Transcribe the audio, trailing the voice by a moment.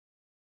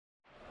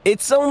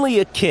It's only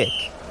a kick,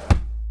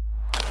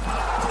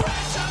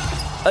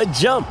 a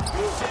jump,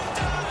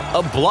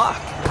 a block.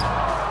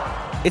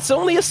 It's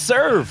only a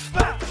serve.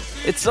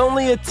 It's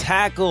only a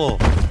tackle,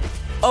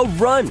 a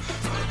run.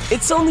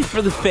 It's only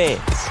for the fans.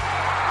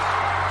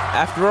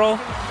 After all,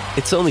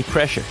 it's only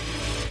pressure.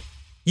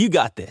 You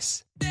got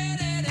this.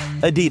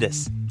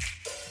 Adidas.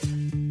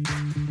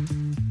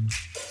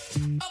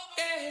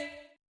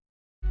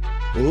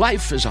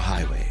 Life is a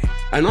highway,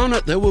 and on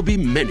it there will be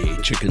many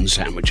chicken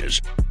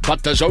sandwiches.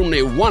 But there's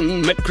only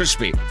one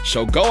McCrispy.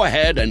 So go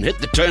ahead and hit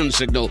the turn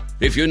signal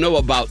if you know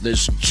about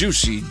this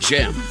juicy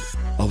gem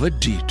of a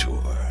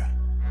detour.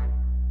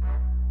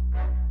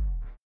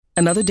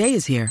 Another day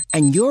is here,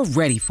 and you're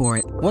ready for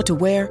it. What to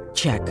wear?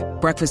 Check.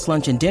 Breakfast,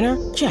 lunch, and dinner?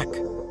 Check.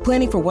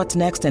 Planning for what's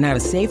next and how to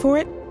save for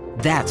it?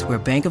 That's where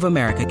Bank of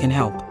America can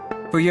help.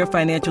 For your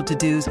financial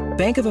to-dos,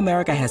 Bank of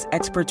America has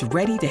experts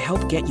ready to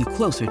help get you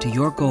closer to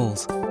your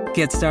goals.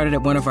 Get started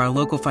at one of our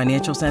local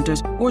financial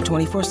centers or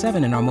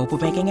 24/7 in our mobile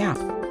banking app.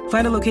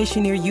 Find a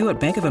location near you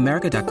at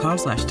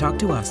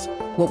bankofamerica.com/talktous.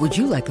 What would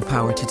you like the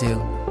power to do?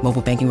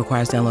 Mobile banking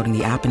requires downloading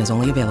the app and is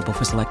only available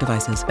for select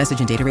devices. Message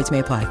and data rates may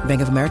apply.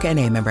 Bank of America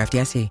N.A., member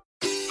FDIC.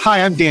 Hi,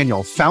 I'm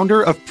Daniel,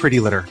 founder of Pretty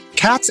Litter.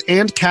 Cats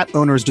and cat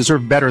owners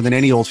deserve better than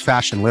any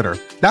old-fashioned litter.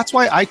 That's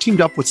why I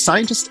teamed up with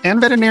scientists and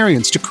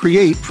veterinarians to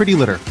create Pretty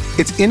Litter.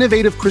 Its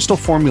innovative crystal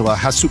formula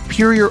has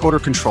superior odor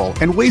control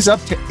and weighs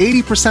up to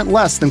 80%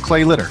 less than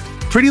clay litter.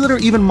 Pretty Litter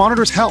even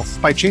monitors health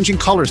by changing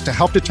colors to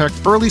help detect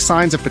early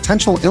signs of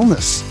potential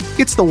illness.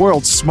 It's the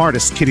world's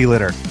smartest kitty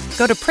litter.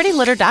 Go to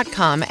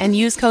prettylitter.com and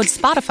use code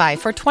SPOTIFY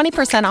for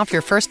 20% off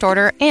your first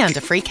order and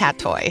a free cat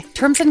toy.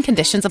 Terms and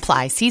conditions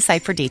apply. See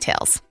site for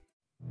details.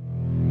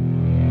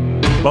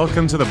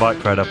 Welcome to the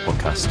BikeRadar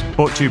podcast,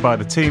 brought to you by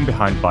the team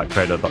behind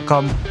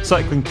BikeRadar.com,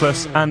 Cycling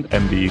Plus and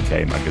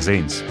MBUK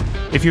magazines.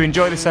 If you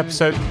enjoy this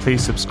episode,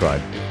 please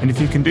subscribe. And if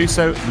you can do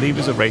so, leave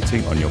us a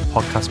rating on your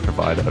podcast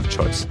provider of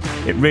choice.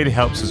 It really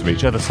helps us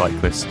reach other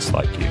cyclists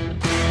like you.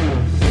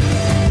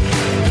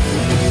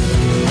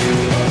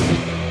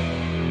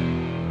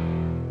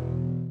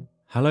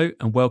 Hello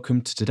and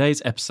welcome to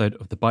today's episode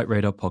of the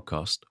BikeRadar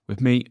podcast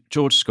with me,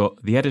 George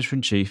Scott, the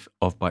Editor-in-Chief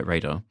of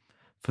BikeRadar.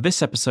 For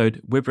this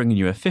episode, we're bringing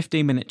you a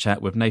 15-minute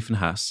chat with Nathan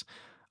Haas,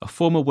 a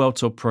former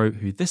WorldTour pro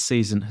who this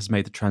season has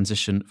made the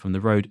transition from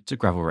the road to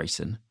gravel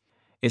racing.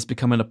 It's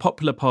becoming a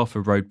popular path for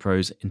road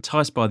pros,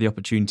 enticed by the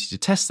opportunity to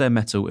test their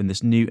mettle in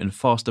this new and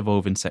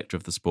fast-evolving sector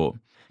of the sport.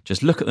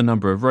 Just look at the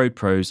number of road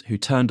pros who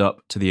turned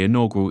up to the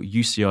inaugural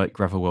UCI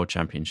Gravel World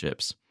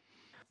Championships.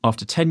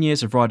 After 10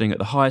 years of riding at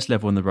the highest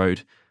level on the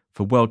road,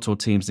 for WorldTour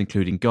teams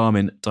including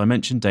Garmin,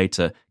 Dimension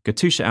Data,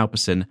 Katusha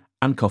Alpecin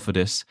and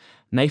Cofidis,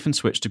 Nathan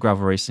switched to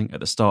gravel racing at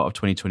the start of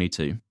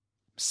 2022.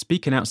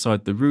 Speaking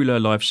outside the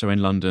Rouleur live show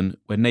in London,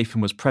 where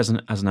Nathan was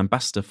present as an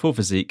ambassador for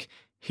Physique,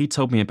 he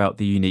told me about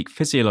the unique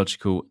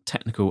physiological,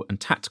 technical and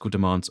tactical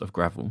demands of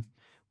gravel.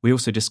 We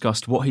also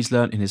discussed what he's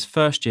learned in his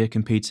first year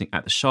competing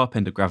at the sharp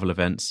end of gravel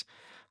events,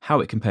 how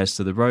it compares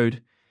to the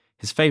road,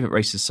 his favourite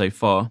races so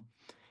far,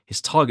 his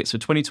targets for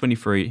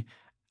 2023,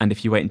 and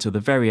if you wait until the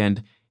very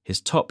end,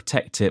 his top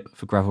tech tip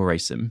for gravel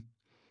racing.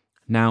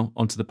 Now,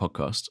 onto the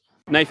podcast.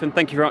 Nathan,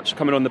 thank you very much for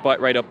coming on the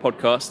BikeRadar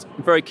podcast.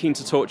 I'm very keen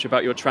to talk to you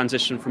about your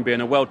transition from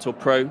being a WorldTour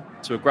pro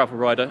to a gravel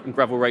rider and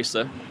gravel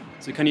racer.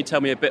 So can you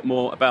tell me a bit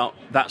more about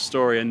that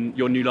story and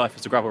your new life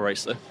as a gravel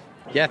racer?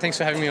 Yeah, thanks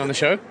for having me on the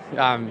show.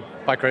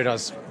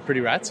 BikeRadar's pretty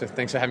rad, so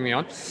thanks for having me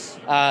on.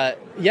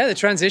 The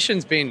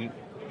transition's been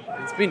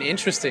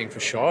interesting for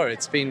sure.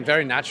 It's been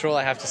very natural,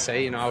 I have to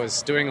say. I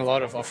was doing a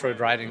lot of off-road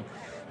riding.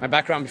 My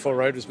background before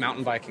road was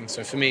mountain biking,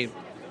 so for me,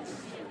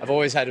 I've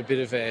always had a bit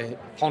of a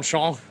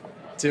penchant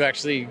to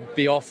actually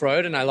be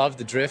off-road, and I love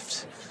the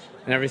drift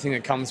and everything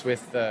that comes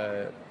with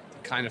the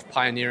kind of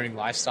pioneering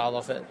lifestyle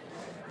of it.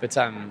 But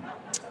in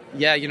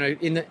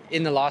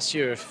the last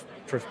year of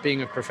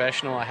being a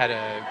professional, I had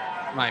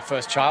my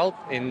first child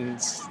in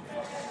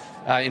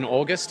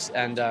August,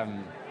 and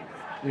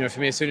for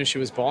me, as soon as she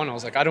was born, I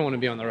was like, I don't want to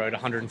be on the road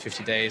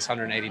 150 days,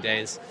 180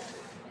 days.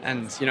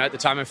 And, at the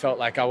time I felt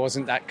like I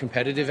wasn't that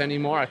competitive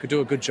anymore. I could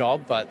do a good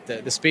job, but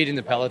the speed in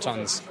the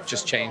pelotons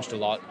just changed a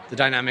lot. The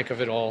dynamic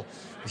of it all,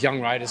 with young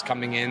riders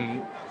coming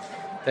in,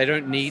 they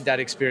don't need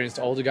that experienced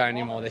older guy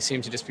anymore. They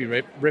seem to just be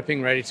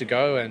ripping, ready to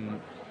go.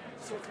 And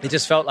it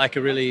just felt like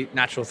a really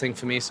natural thing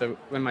for me. So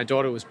when my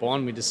daughter was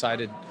born, we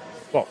decided,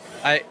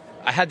 I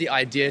had the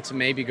idea to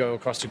maybe go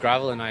across to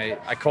gravel, and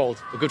I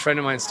called a good friend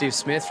of mine, Steve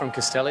Smith from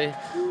Castelli,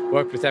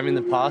 worked with them in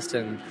the past,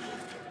 and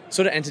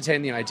sort of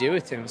entertained the idea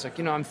with him. I was like,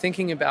 I'm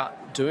thinking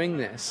about doing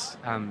this.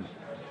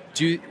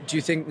 Do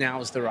you think now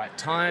is the right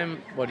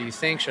time? What do you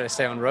think? Should I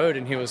stay on road?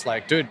 And he was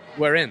like, dude,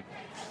 we're in.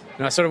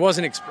 And I sort of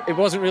it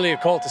wasn't really a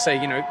call to say,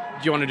 do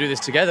you want to do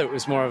this together? It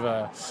was more of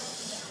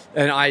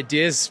an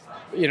ideas,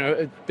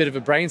 a bit of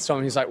a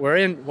brainstorm. He's like, we're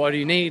in. What do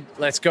you need?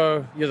 Let's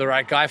go. You're the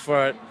right guy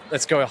for it.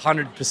 Let's go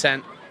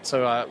 100%.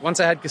 So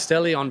once I had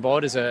Castelli on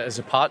board as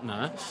a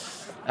partner,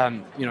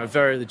 a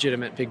very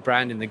legitimate big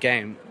brand in the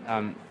game,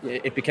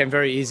 it became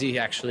very easy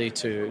actually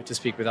to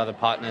speak with other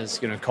partners.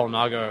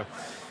 Colnago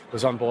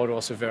was on board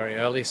also very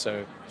early.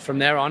 So from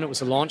there on, it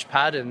was a launch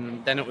pad,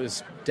 and then it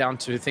was down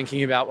to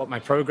thinking about what my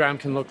program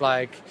can look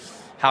like,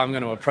 how I'm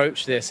going to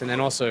approach this, and then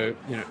also,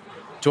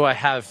 do I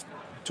have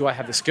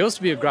the skills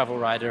to be a gravel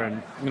rider?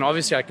 And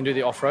obviously I can do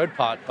the off-road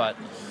part, but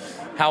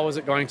how was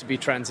it going to be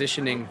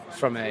transitioning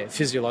from a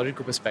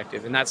physiological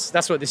perspective? And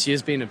that's what this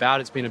year's been about.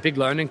 It's been a big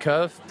learning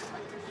curve.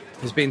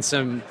 There's been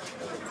some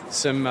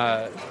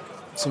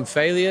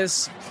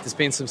failures. There's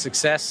been some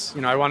success.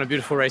 I won a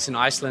beautiful race in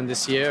Iceland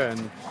this year,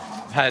 and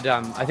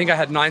I think I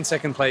had 9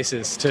 second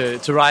places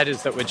to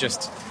riders that were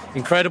just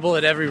incredible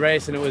at every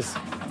race, and it was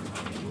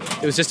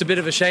just a bit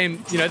of a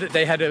shame, that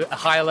they had a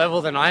higher level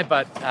than I.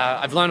 But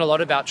I've learned a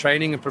lot about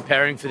training and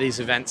preparing for these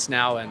events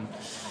now, and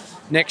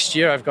next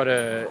year I've got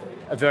a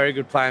very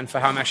good plan for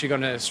how I'm actually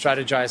going to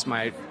strategize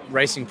my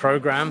racing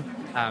program,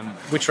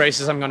 which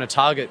races I'm going to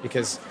target,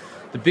 because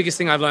the biggest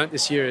thing I've learned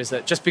this year is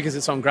that just because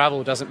it's on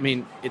gravel doesn't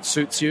mean it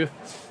suits you.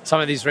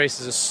 Some of these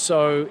races are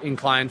so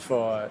inclined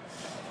for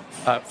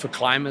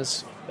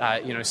climbers.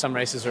 Some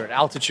races are at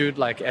altitude,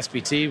 like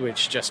SBT,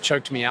 which just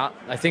choked me out.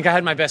 I think I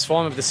had my best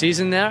form of the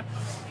season there,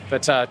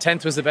 but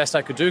 10th was the best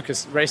I could do,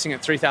 because racing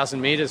at 3,000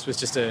 meters was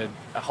just a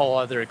whole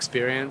other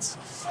experience.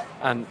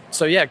 And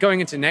so,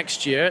 going into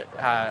next year,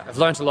 I've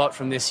learned a lot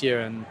from this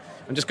year, and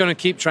I'm just going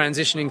to keep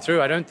transitioning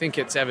through. I don't think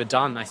it's ever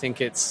done. I think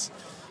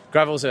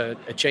gravel's a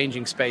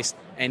changing space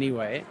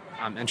anyway,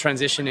 and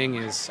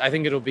transitioning I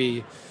think it'll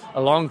be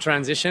a long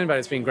transition, but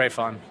it's been great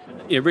fun.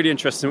 Yeah, really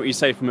interesting what you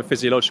say from a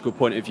physiological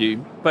point of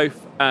view,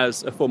 both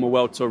as a former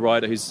World Tour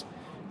rider who's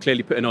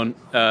clearly putting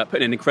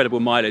in incredible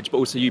mileage, but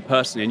also you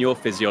personally and your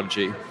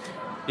physiology.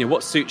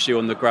 What suits you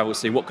on the gravel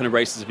scene? What kind of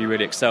races have you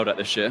really excelled at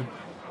this year?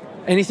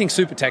 Anything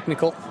super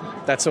technical.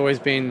 That's always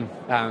been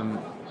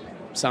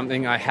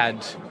something I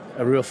had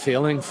a real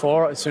feeling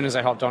for as soon as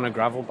I hopped on a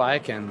gravel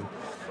bike. And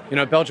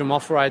Belgium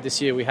off-ride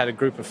this year, we had a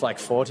group of like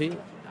 40,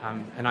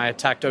 and I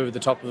attacked over the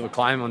top of a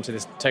climb onto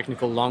this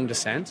technical long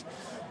descent.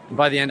 And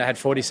by the end, I had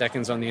 40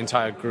 seconds on the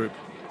entire group.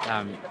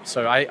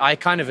 So I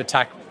kind of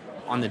attack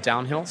on the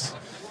downhills,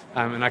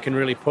 and I can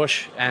really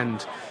push.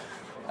 And,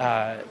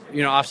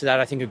 after that,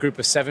 I think a group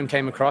of 7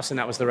 came across, and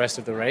that was the rest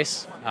of the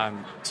race.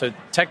 So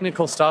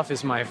technical stuff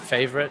is my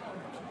favorite.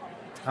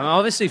 I'm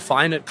obviously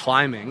fine at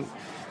climbing,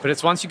 but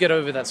it's once you get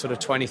over that sort of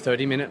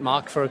 20-30 minute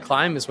mark for a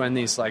climb is when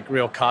these like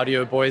real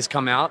cardio boys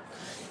come out.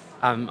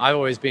 I've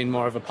always been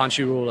more of a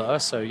punchy ruler,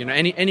 so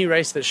any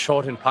race that's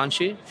short and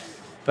punchy.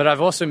 But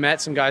I've also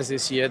met some guys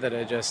this year that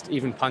are just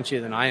even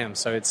punchier than I am.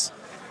 So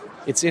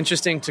it's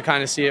interesting to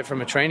kind of see it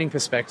from a training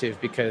perspective,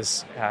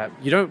 because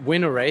you don't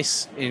win a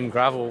race in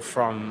gravel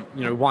from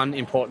one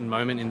important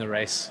moment in the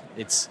race.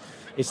 It's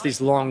these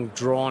long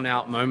drawn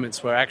out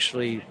moments where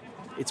actually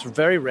it's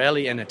very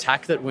rarely an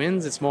attack that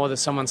wins. It's more that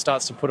someone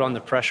starts to put on the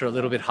pressure a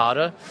little bit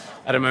harder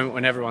at a moment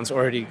when everyone's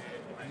already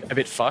a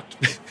bit fucked.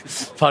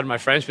 Pardon my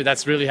French, but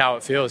that's really how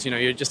it feels.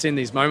 You're just in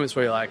these moments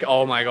where you're like,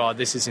 oh my God,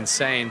 this is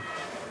insane.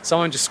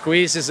 Someone just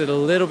squeezes it a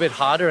little bit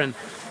harder, and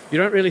you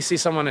don't really see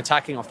someone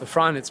attacking off the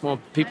front. It's more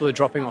people are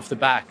dropping off the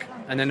back.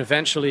 And then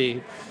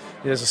eventually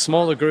there's a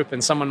smaller group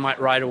and someone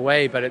might ride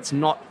away, but it's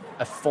not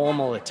a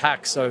formal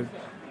attack. So,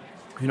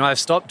 I've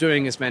stopped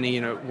doing as many,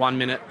 1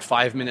 minute,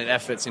 5 minute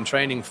efforts in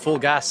training, full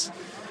gas.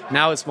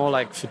 Now it's more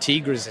like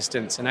fatigue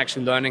resistance and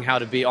actually learning how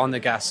to be on the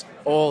gas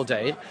all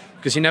day,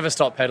 because you never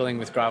stop pedaling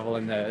with gravel,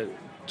 and the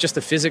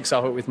physics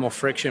of it with more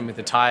friction with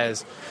the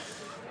tires.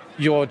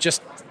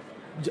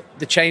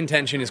 The chain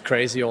tension is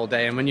crazy all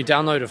day. And when you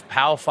download a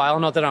power file,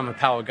 not that I'm a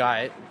power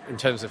guy in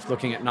terms of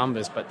looking at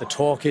numbers, but the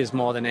torque is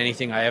more than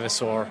anything I ever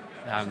saw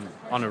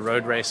on a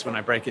road race when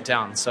I break it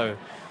down. So,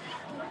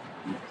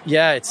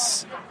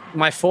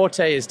 my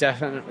forte is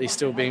definitely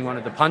still being one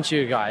of the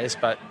punchier guys,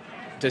 but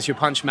does your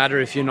punch matter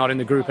if you're not in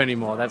the group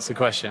anymore? That's the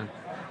question.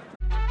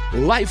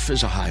 Life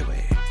is a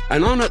highway,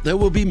 and on it there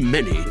will be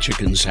many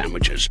chicken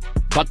sandwiches.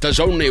 But there's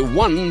only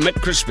one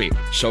McCrispy.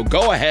 So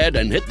go ahead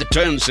and hit the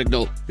turn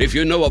signal if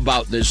you know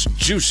about this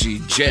juicy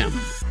gem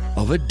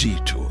of a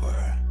detour.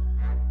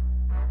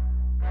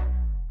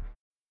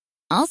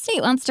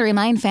 Allstate wants to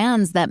remind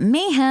fans that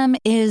mayhem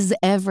is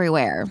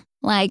everywhere.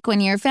 Like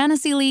when your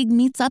fantasy league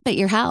meets up at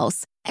your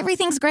house.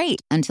 Everything's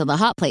great until the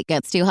hot plate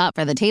gets too hot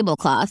for the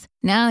tablecloth.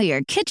 Now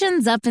your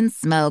kitchen's up in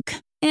smoke.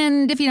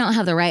 And if you don't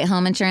have the right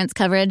home insurance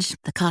coverage,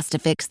 the cost to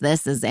fix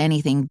this is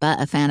anything but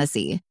a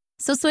fantasy.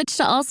 So switch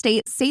to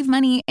Allstate, save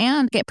money,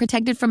 and get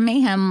protected from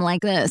mayhem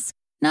like this.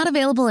 Not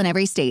available in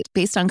every state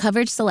based on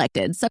coverage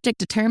selected, subject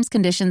to terms,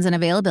 conditions, and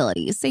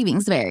availability.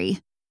 Savings vary.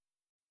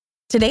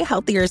 Today,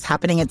 healthier is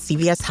happening at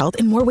CVS Health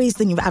in more ways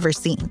than you've ever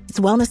seen. It's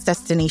wellness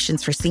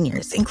destinations for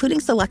seniors, including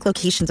select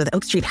locations with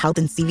Oak Street Health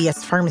and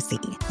CVS Pharmacy.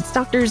 It's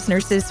doctors,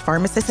 nurses,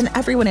 pharmacists, and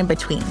everyone in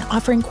between,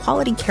 offering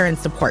quality care and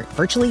support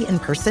virtually, in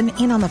person,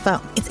 and on the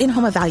phone. It's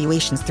in-home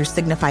evaluations through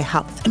Signify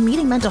Health and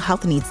meeting mental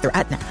health needs through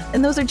Aetna.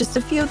 And those are just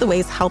a few of the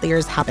ways healthier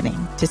is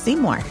happening. To see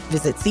more,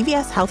 visit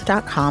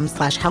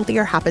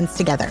cvshealth.com/healthier happens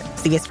together.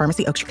 CVS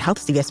Pharmacy, Oak Street Health,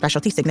 CVS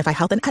Specialty, Signify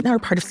Health, and Aetna are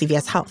part of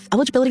CVS Health.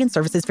 Eligibility and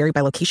services vary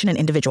by location and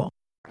individual.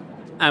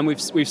 And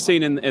we've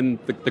seen in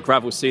the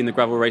gravel scene, the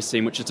gravel race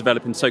scene, which is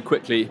developing so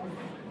quickly,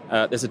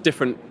 there's a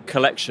different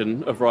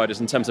collection of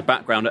riders in terms of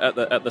background.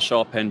 At the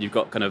sharp end, you've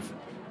got kind of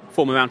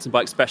former mountain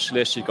bike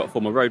specialists, you've got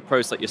former road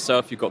pros like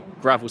yourself, you've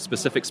got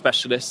gravel-specific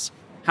specialists.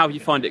 How do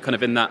you find it kind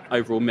of in that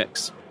overall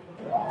mix?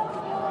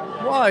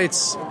 Well,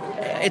 it's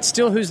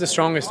still who's the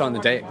strongest on the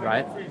day,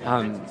 right?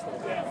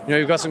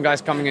 You've got some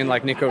guys coming in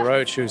like Nico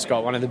Roach, who's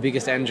got one of the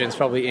biggest engines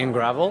probably in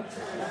gravel,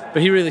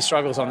 but he really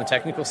struggles on the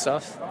technical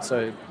stuff.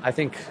 So I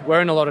think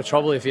we're in a lot of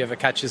trouble if he ever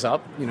catches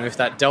up, if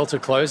that delta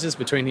closes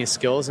between his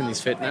skills and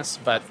his fitness.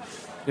 But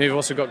you've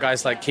also got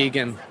guys like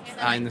Keegan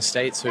in the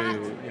States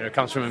who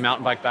comes from a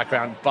mountain bike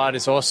background, but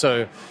is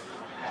also,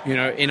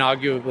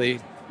 inarguably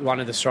one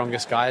of the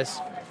strongest guys.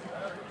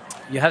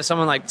 You have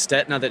someone like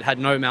Stetner that had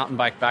no mountain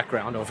bike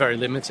background or very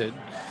limited,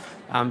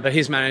 but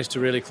he's managed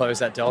to really close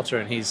that delta,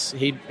 and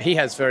he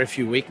has very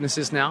few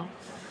weaknesses now.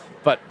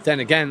 But then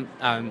again,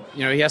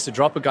 he has to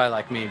drop a guy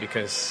like me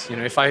because,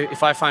 if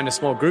I find a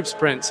small group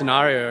sprint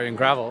scenario in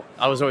gravel,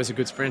 I was always a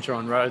good sprinter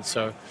on road.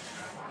 So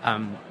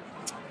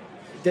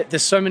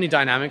there's so many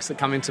dynamics that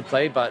come into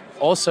play, but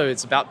also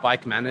it's about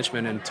bike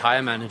management and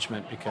tire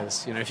management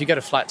because, if you get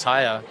a flat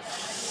tire,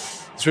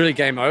 it's really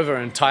game over,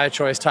 and tire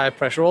choice, tire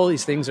pressure, all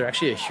these things are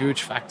actually a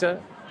huge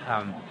factor,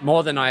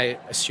 more than I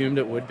assumed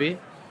it would be.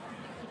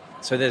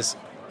 So there's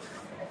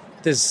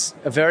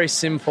a very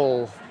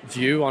simple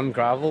view on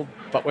gravel,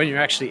 but when you're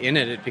actually in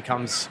it, it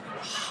becomes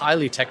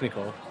highly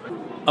technical.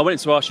 I wanted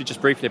to ask you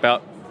just briefly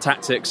about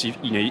tactics.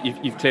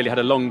 You've clearly had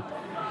a long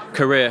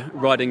career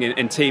riding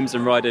in teams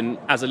and riding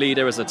as a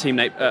leader, as a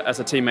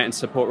teammate and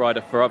support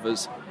rider for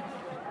others.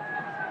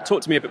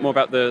 Talk to me a bit more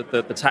about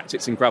the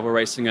tactics in gravel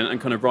racing and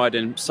kind of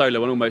riding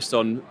solo and almost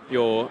on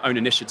your own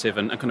initiative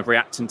and kind of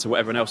reacting to what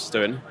everyone else is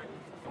doing.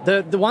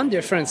 The one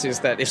difference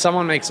is that if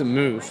someone makes a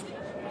move,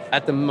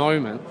 at the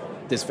moment,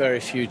 there's very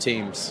few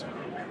teams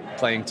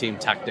playing team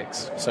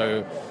tactics.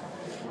 So,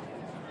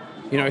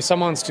 if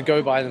someone's to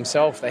go by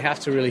themselves, they have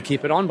to really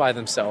keep it on by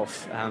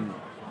themselves.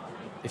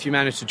 If you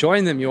manage to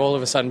join them, you all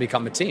of a sudden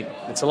become a team.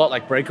 It's a lot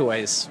like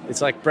breakaways.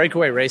 It's like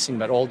breakaway racing,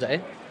 but all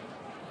day.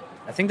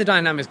 I think the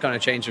dynamic is going to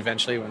change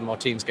eventually when more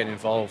teams get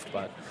involved.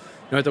 But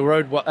at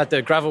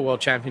the Gravel World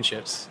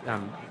Championships,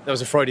 there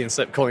was a Freudian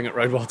slip calling it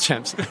Road World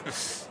Champs.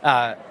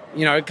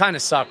 It kind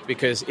of sucked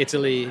because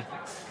Italy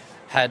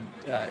had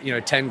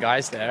 10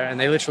 guys there, and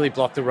they literally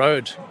blocked the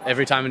road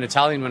every time an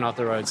Italian went off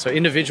the road. So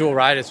individual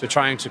riders were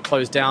trying to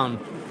close down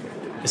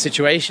the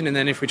situation, and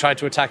then if we tried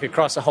to attack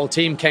across, the whole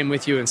team came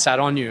with you and sat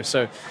on you.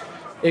 So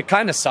it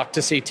kind of sucked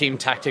to see team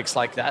tactics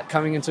like that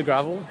coming into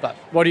gravel. But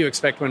what do you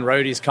expect when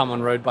roadies come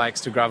on road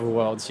bikes to gravel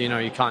worlds? You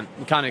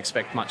can't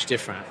expect much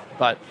different.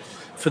 But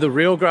for the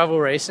real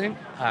gravel racing,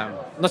 I'm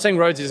not saying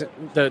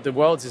the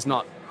worlds is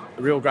not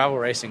real gravel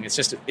racing. It's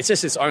just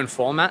its own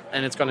format,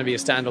 and it's going to be a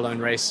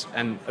standalone race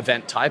and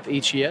event type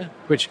each year,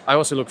 which I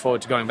also look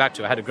forward to going back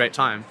to. I had a great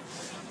time.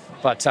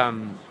 But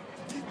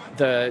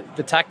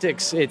the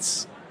tactics,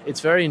 it's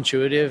very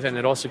intuitive, and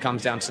it also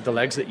comes down to the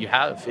legs that you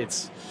have.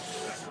 It's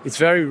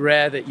very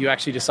rare that you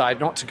actually decide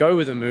not to go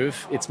with a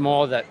move. It's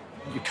more that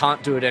you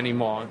can't do it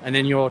anymore, and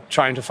then you're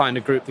trying to find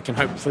a group that can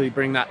hopefully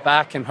bring that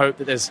back and hope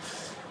that there's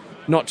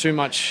not too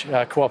much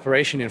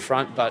cooperation in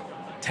front. But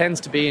it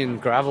tends to be in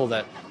gravel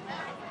that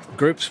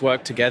groups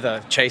work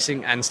together,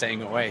 chasing and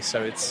staying away.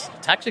 So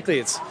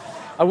tactically,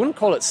 I wouldn't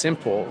call it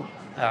simple,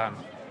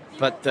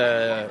 but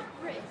the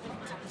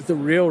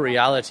real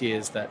reality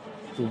is that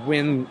the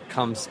win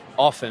comes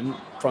often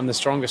from the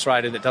strongest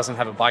rider that doesn't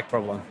have a bike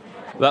problem.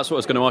 Well, that's what I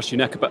was going to ask you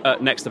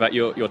next about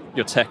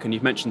your tech, and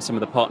you've mentioned some of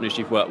the partners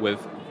you've worked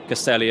with,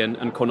 Caselli and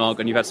Colnago,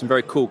 and you've had some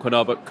very cool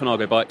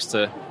Colnago bikes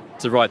to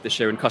ride this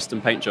year in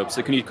custom paint jobs.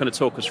 So can you kind of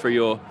talk us through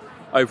your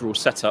overall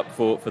setup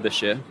for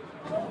this year?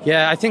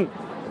 Yeah, I think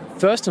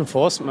first and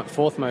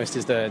foremost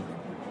is the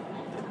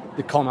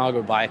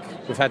Colnago bike.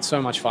 We've had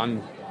so much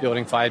fun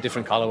building 5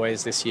 different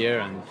colorways this year,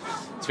 and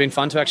it's been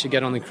fun to actually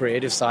get on the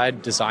creative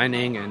side,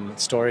 designing and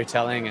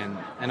storytelling, and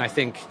I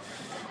think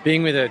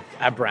being with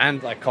a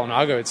brand like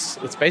Colnago,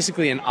 it's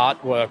basically an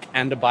artwork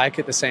and a bike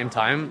at the same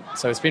time.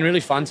 So it's been really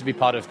fun to be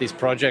part of these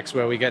projects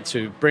where we get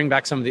to bring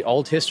back some of the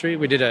old history.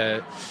 We did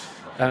a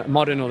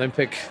modern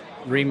Olympic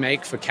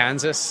remake for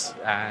Kansas,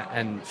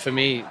 and for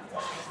me,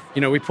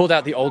 we pulled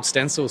out the old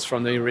stencils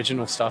from the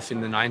original stuff in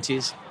the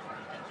 90s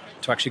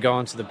to actually go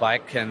onto the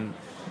bike. And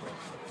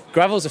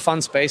gravel is a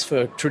fun space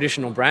for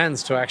traditional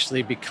brands to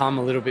actually become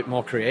a little bit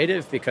more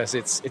creative, because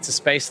it's a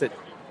space that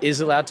is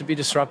allowed to be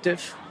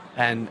disruptive,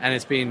 and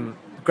it's been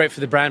great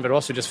for the brand, but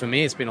also just for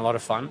me, it's been a lot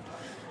of fun.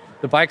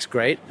 The bike's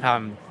great,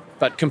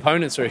 but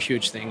components are a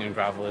huge thing in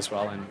gravel as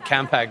well. And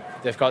Campag,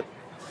 they've got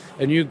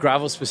a new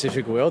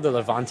gravel-specific wheel, the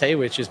Levante,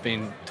 which has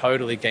been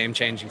totally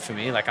game-changing for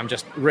me. Like, I'm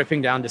just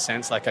ripping down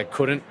descents like I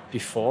couldn't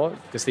before,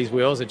 because these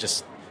wheels are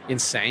just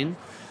insane.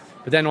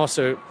 But then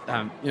also,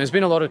 there's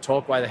been a lot of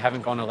talk why they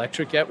haven't gone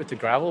electric yet with the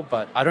gravel,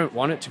 but I don't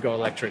want it to go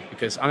electric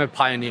because I'm a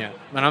pioneer.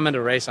 When I'm at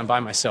a race, I'm by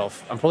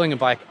myself. I'm pulling a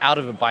bike out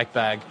of a bike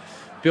bag,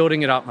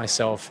 building it up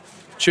myself,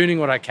 tuning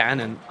what I can,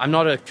 and I'm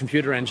not a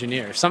computer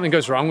engineer. If something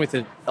goes wrong with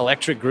the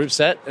electric group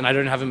set and I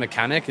don't have a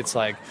mechanic, it's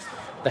like,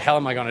 the hell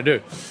am I going to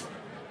do?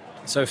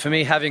 So for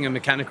me, having a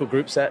mechanical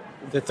group set,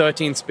 the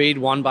 13 speed,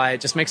 one by,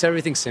 it just makes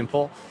everything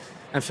simple.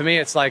 And for me,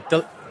 it's like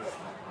the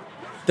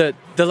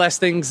less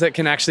things that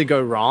can actually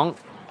go wrong,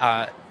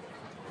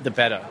 the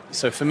better.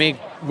 So for me,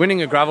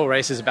 winning a gravel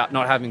race is about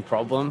not having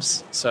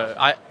problems. So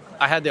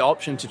I had the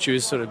option to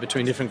choose sort of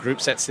between different group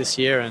sets this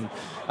year, and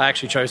I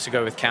actually chose to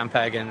go with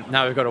Campag, and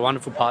now we've got a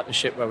wonderful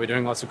partnership where we're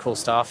doing lots of cool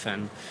stuff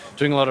and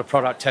doing a lot of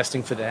product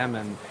testing for them,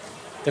 and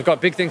they've got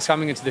big things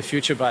coming into the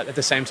future, but at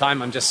the same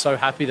time, I'm just so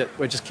happy that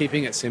we're just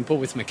keeping it simple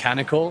with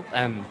mechanical,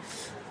 and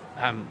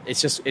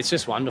it's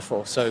just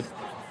wonderful. So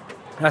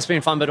that's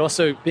been fun, but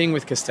also being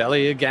with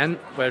Castelli again,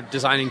 we're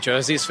designing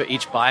jerseys for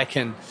each bike,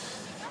 and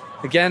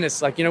again,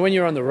 it's like, when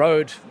you're on the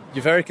road,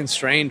 you're very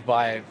constrained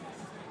by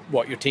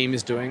what your team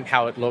is doing,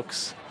 how it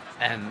looks.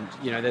 And,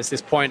 there's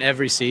this point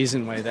every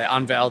season where they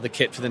unveil the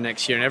kit for the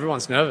next year and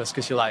everyone's nervous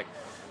because you're like,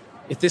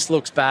 if this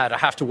looks bad, I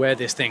have to wear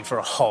this thing for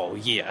a whole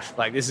year.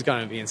 Like, this is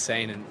going to be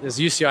insane. And there's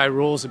UCI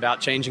rules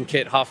about changing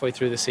kit halfway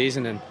through the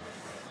season. And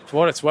for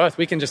what it's worth,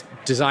 we can just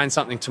design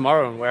something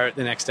tomorrow and wear it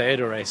the next day at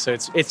a race. So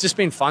it's just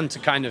been fun to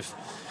kind of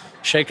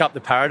shake up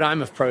the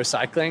paradigm of pro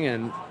cycling.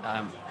 And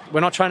we're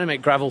not trying to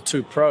make gravel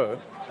too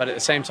pro, but at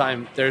the same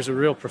time, there's a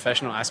real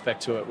professional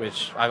aspect to it,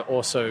 which I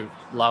also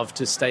love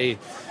to stay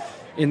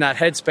in that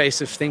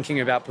headspace of thinking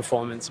about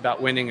performance,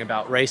 about winning,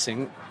 about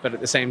racing, but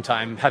at the same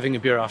time, having a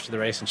beer after the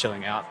race and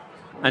chilling out.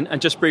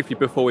 And just briefly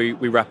before we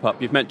wrap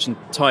up, you've mentioned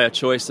tyre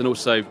choice and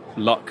also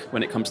luck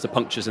when it comes to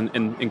punctures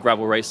in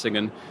gravel racing.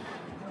 And,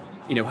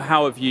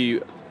 how have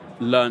you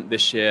learnt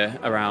this year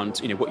around,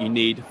 what you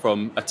need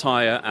from a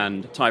tyre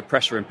and tyre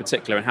pressure in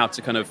particular, and how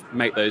to kind of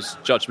make those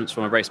judgments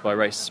from a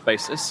race-by-race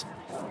basis?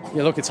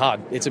 Yeah, look, it's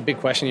hard. It's a big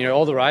question.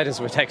 All the riders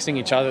were texting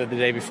each other the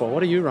day before.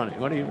 What are you running?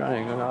 What are you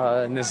running?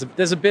 And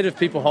there's a bit of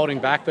people holding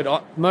back,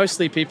 but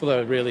mostly people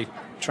are really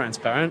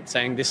transparent,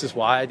 saying this is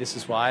why.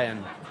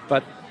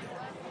 But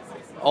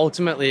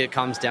ultimately, it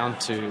comes down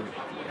to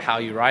how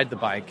you ride the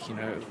bike.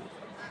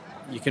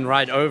 You can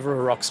ride over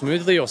a rock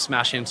smoothly or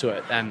smash into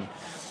it. And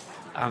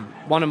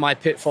one of my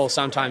pitfalls,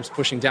 sometimes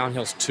pushing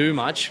downhills too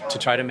much to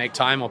try to make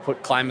time or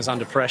put climbers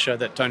under pressure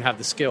that don't have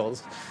the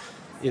skills,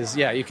 is,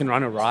 you can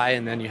run awry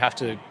and then you have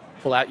to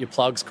pull out your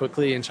plugs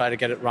quickly and try to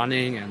get it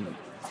running. And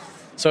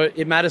so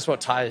it matters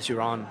what tires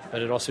you're on,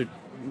 but it also,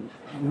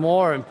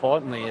 more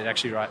importantly, it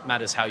actually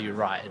matters how you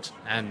ride.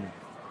 And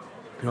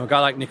a guy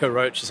like Nico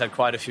Roach has had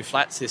quite a few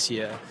flats this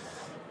year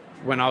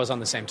when I was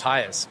on the same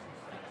tires,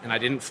 and I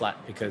didn't flat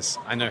because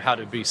I know how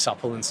to be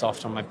supple and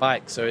soft on my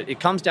bike. So it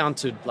comes down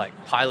to like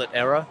pilot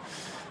error,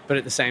 but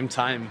at the same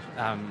time,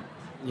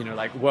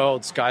 like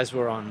Worlds, guys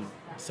were on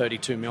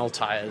 32 mil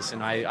tires,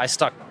 and I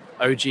stuck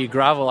OG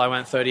gravel. I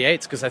went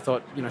 38s because I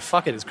thought,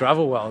 fuck it, it's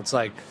gravel worlds.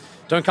 Like,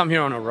 don't come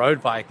here on a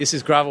road bike. This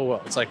is gravel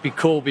worlds. Like, be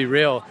cool, be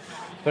real.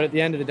 But at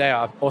the end of the day,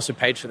 I also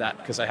paid for that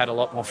because I had a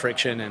lot more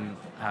friction, and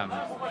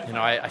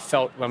I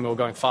felt when we were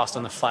going fast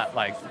on the flat,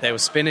 like they were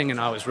spinning and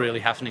I was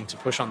really having to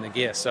push on the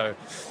gear. So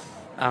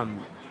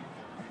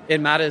it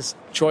matters.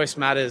 Choice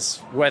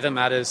matters. Weather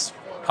matters.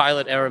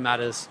 Pilot error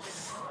matters.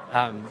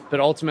 But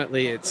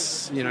ultimately,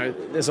 it's,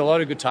 there's a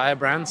lot of good tire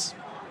brands.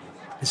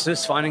 It's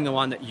just finding the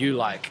one that you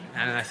like,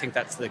 and I think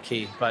that's the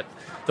key. But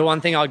the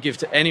one thing I'll give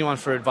to anyone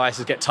for advice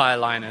is get tire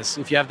liners.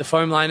 If you have the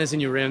foam liners in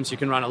your rims, you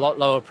can run a lot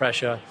lower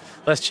pressure,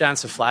 less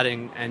chance of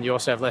flatting, and you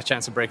also have less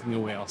chance of breaking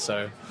your wheel.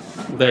 So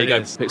there you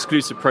go.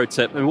 Exclusive pro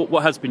tip. And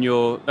what has been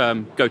your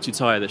go-to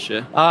tire this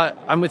year?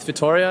 I'm with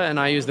Vittoria, and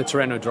I use the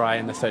Terreno Dry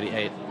in the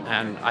 38.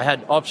 And I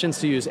had options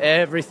to use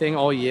everything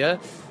all year,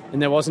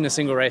 and there wasn't a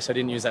single race I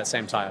didn't use that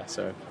same tire.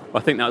 So I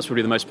think that was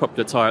really the most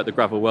popular tyre at the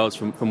Gravel Worlds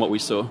from what we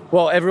saw.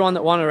 Well, everyone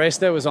that won a race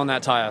there was on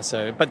that tyre,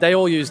 but they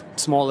all used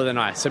smaller than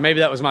I, so maybe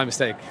that was my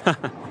mistake.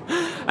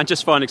 And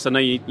just finally, because I know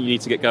you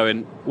need to get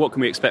going, what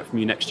can we expect from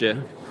you next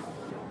year?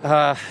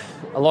 A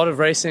lot of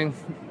racing,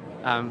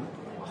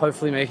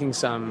 hopefully making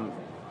some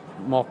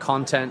more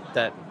content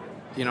that,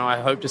 I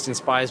hope just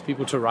inspires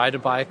people to ride a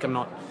bike. I'm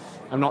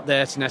not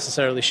there to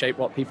necessarily shape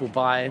what people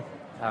buy.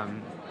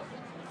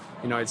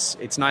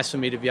 It's nice for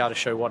me to be able to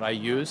show what I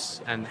use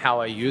and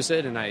how I use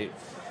it, and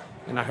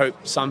I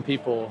hope some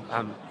people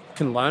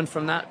can learn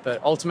from that.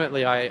 But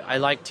ultimately, I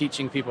like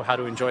teaching people how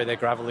to enjoy their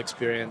gravel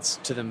experience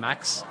to the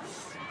max.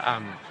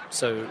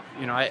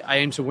 I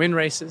aim to win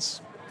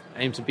races,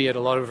 I aim to be at a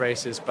lot of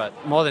races,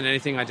 but more than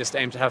anything, I just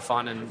aim to have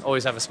fun and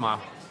always have a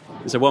smile.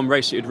 Is there one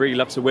race you'd really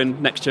love to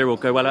win next year or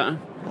go well at?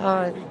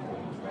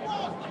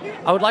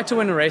 I would like to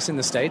win a race in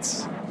the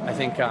States. I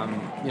think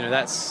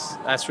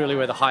that's really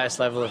where the highest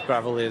level of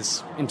gravel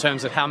is in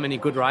terms of how many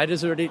good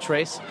riders are at each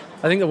race.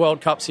 I think the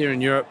World Cups here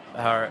in Europe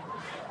I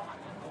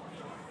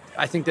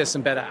think there's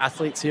some better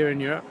athletes here in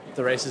Europe.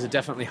 The races are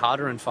definitely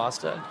harder and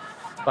faster.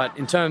 But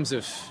in terms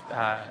of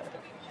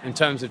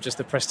just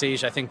the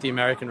prestige, I think the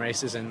American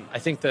races, and I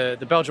think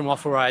the Belgian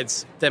waffle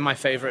rides, they're my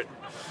favorite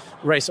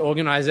race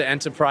organizer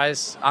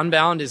enterprise.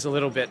 Unbound is a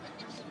little bit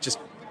just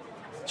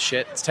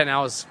shit. It's 10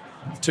 hours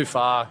too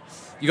far.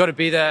 You got to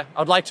be there.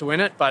 I'd like to win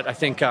it, but I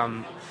think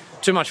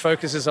too much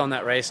focus is on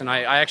that race, and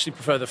I actually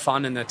prefer the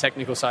fun and the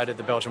technical side of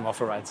the Belgian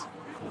waffle rides.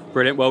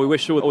 Brilliant. Well, we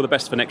wish you all the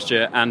best for next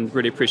year and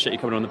really appreciate you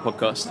coming on the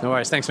podcast. No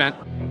worries. Thanks, man.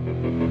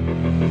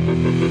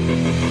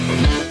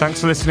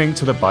 Thanks for listening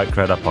to the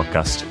BikeRadar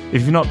podcast.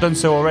 If you've not done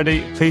so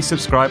already, please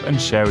subscribe and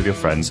share with your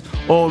friends,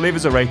 or leave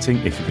us a rating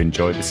if you've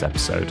enjoyed this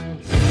episode.